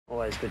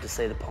Always good to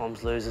see the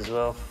Poms lose as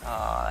well.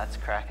 Oh, that's a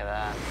crack of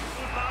that.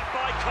 Marked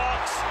by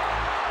Cox.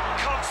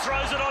 Cox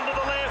throws it onto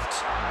the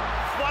left.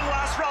 One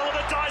last roll of the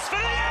dice for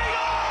the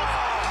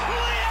Eagles!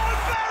 Leo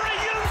Barry,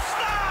 you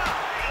star!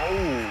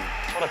 Oh,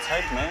 what a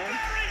take, man.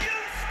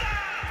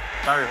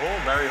 Barry Hall.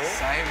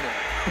 Saved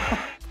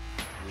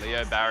it.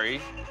 Leo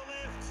Barry,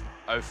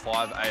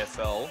 05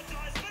 AFL.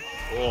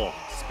 Oh,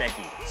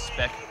 Specky.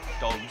 Spec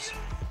Dogs.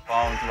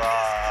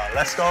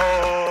 Let's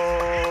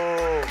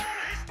go!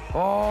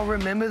 Oh,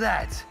 remember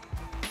that.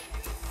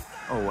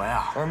 Oh,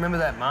 wow. I remember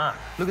that mark.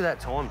 Look at that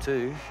time,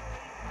 too.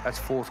 That's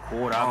fourth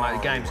quarter, mate.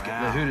 The game's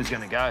the Hooters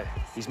going to go.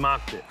 He's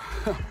marked it.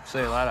 See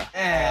you later.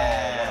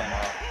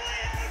 Yeah.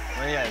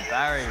 Leo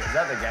Barry. Is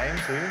that the game,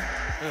 too?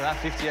 Look at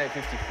that,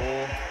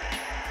 58-54.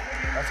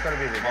 That's got to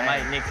be the game. My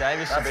mate Nick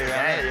Davis should be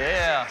around it.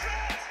 Yeah.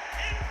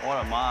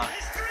 What a mark.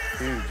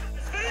 Huge.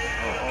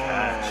 What a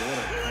crowd.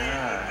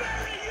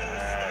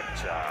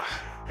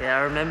 Yeah,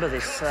 I remember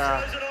this.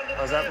 I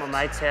was at my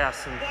mate's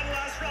house and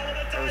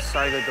it was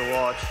so good to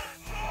watch.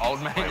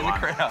 Old man in the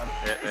crowd.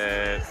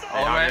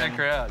 Old man in the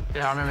crowd.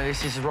 Yeah, I remember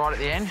this. This is right at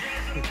the end.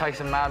 He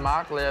takes a mad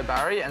mark, Leo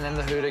Barry, and then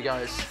the Hooter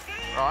goes,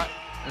 right?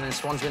 And then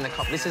Swans win the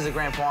cup. This is the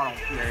grand final.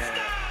 Yeah.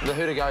 The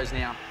Hooter goes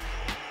now.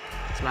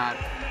 It's mad.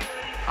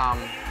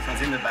 So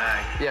it's in the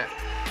bag. Yeah.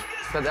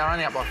 But they're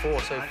only up by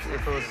 4, so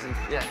if it was,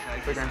 yeah,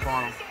 the grand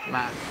final.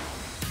 Mad.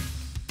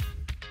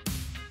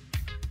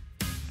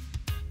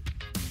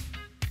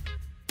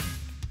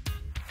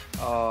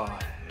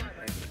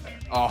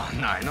 Oh,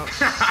 no, not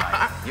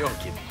safe. You're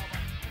kidding.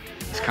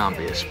 This can't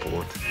be a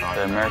sport.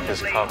 The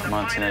America's Cup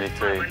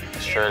 1983.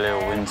 Australia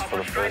wins for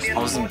the first time.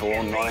 I wasn't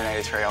born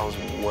 1983. I was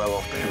well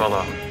off. Brother,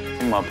 I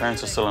think my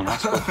parents are still in high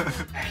school.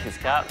 His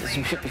cup, this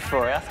was a bit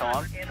before our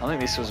time. I think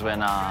this was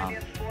when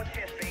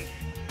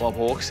Bob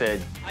Hawke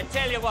said, I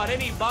tell you what,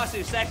 any boss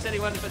who sacks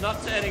anyone for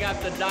not turning up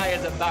today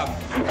is a bum.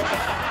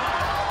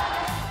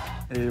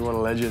 What a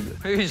legend.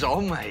 Who's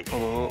old, mate?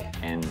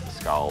 and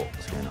Skull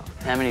Skinner.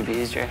 How many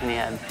beers do you reckon he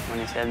had when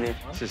he said this?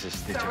 This is a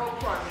stitcher.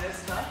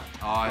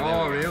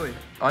 Oh, really?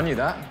 I knew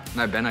that.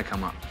 No, Benno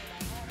come up.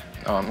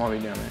 Oh, it might be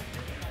down there.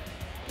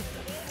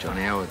 John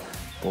Howard.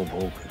 Bob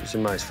Hawke. He's the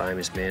most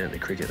famous man at the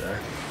cricket, though.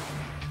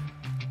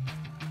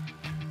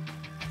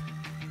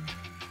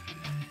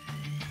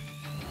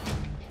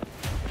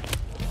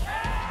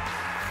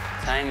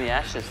 Tame the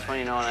Ashes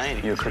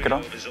 2019. You a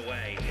cricketer?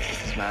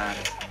 It's mad.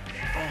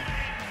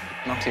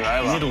 Knocked him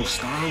over. Middle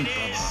stone,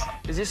 brother.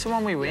 Is this the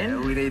one we win?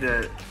 Yeah, we need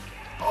a...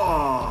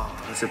 Oh,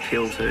 it's a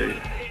pill too.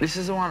 This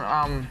is the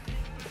one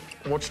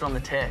watched on the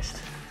test.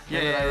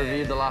 Yeah. They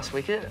reviewed the last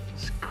wicket.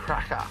 It's a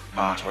cracker.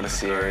 Oh, what a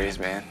series,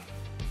 man.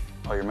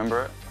 Oh, you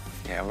remember it?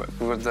 Yeah,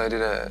 they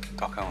did a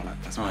doco on it.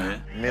 That's yeah.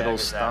 Middle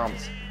stump.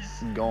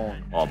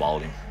 Gone. Oh, I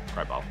bowled him.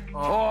 Great bowl.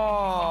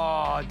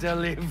 Oh,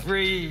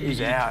 delivery.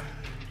 He's out.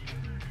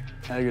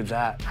 How good's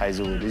that?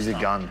 Hazelwood. He's a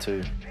gun,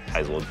 too.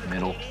 Hazelwood,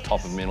 middle,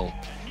 top of middle.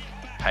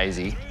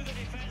 Hazy.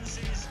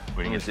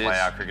 We didn't get to play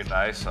our cricket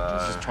day, so...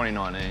 This is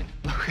 2019.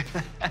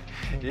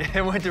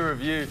 Yeah, went to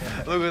review.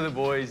 Look at the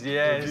boys,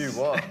 yes. Review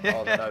what?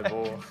 Oh, the no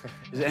ball.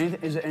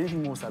 Is there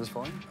anything more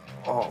satisfying?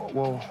 Oh,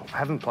 well, I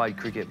haven't played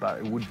cricket, but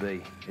it would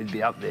be. It'd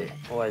be up there.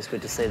 Always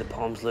good to see the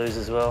Poms lose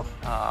as well.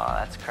 Oh,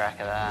 that's a crack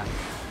of that.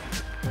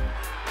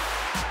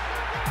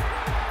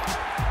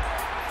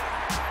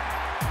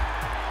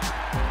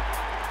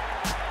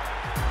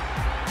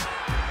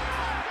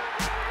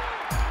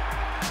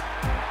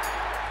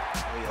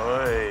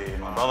 Hey,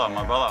 my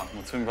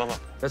twin brother.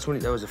 That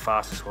was the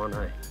fastest one,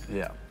 hey?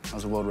 Yeah, that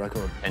was a world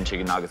record. 10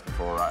 chicken nuggets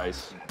before a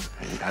race.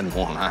 You had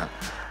more than that.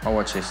 I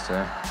watched this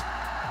too.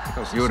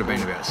 You would have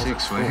been about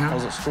 6, weren't you? I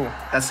was at school.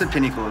 That's the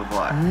pinnacle of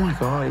life. Oh, my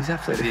God, he's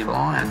absolutely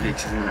flying.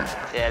 Olympics, isn't it?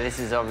 Yeah, this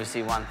is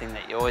obviously one thing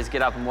that you always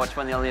get up and watch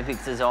when the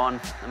Olympics is on.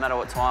 No matter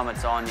what time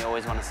it's on, you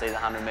always want to see the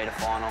 100-metre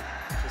final.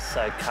 Just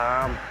so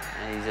calm.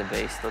 And he's a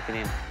beast, look at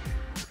him.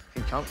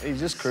 He's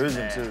just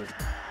cruising, too.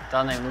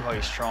 Doesn't even look like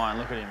he's trying,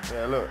 look at him.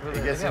 Yeah, look,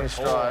 he gets in his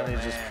stride and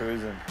he's just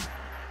cruising.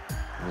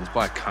 It's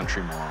by a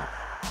country mile.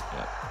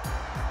 Yeah.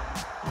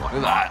 Look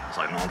at that. It's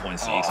like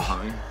 9.6 or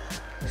something.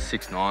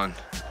 6'9".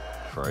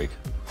 Freak.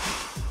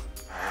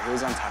 He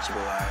was untouchable,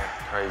 though.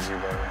 Crazy,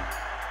 bro.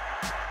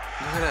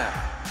 Look at that.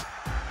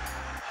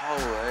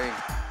 Holy.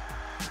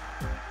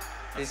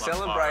 He's like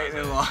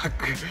celebrating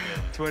like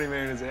 20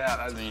 metres out.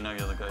 That's when you know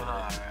you're the goat.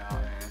 Man.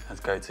 That's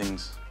great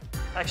things.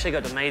 I actually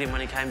got to meet him when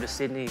he came to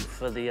Sydney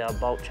for the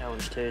Bolt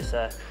Challenge too,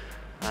 so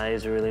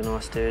he's a really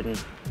nice dude,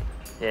 and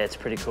yeah, it's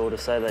pretty cool to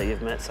say that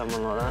you've met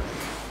someone like that.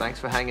 Thanks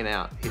for hanging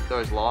out. Hit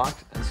those like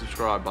and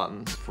subscribe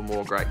buttons for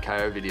more great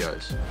Kayo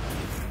videos.